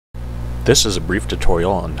This is a brief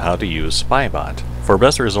tutorial on how to use Spybot. For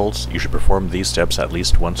best results, you should perform these steps at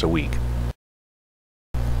least once a week.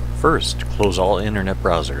 First, close all internet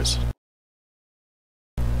browsers.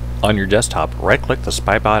 On your desktop, right-click the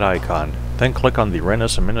Spybot icon, then click on the Run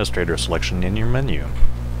as Administrator selection in your menu.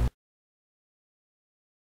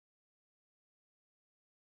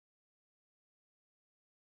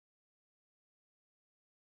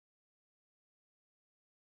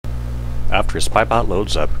 After Spybot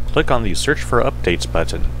loads up, click on the Search for Updates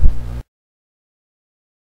button.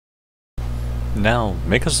 Now,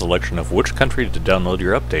 make a selection of which country to download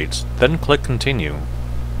your updates, then click Continue.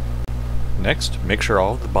 Next, make sure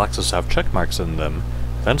all of the boxes have check marks in them,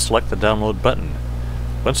 then select the Download button.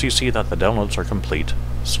 Once you see that the downloads are complete,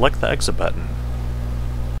 select the Exit button.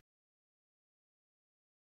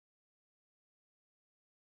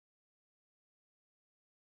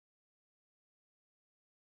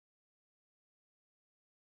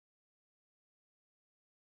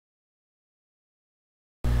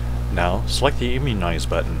 Now, select the Immunize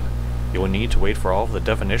button. You will need to wait for all of the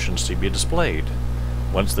definitions to be displayed.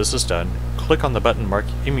 Once this is done, click on the button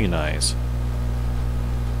marked Immunize.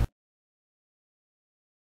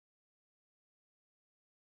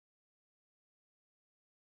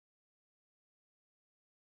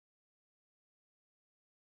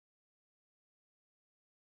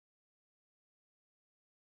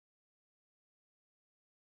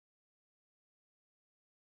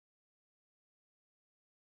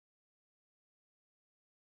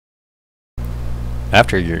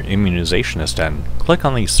 After your immunization is done, click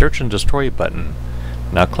on the Search and Destroy button.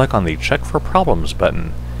 Now click on the Check for Problems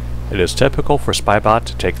button. It is typical for Spybot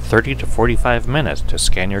to take 30 to 45 minutes to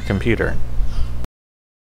scan your computer.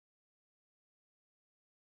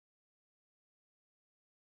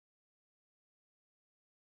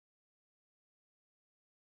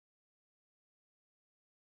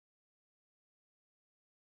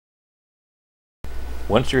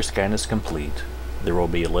 Once your scan is complete, there will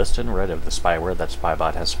be a list in red of the spyware that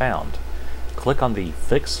Spybot has found. Click on the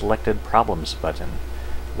Fix Selected Problems button.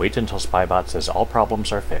 Wait until Spybot says all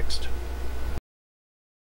problems are fixed.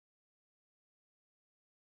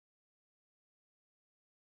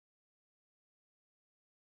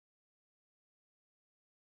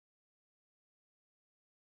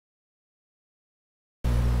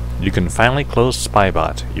 You can finally close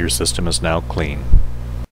Spybot. Your system is now clean.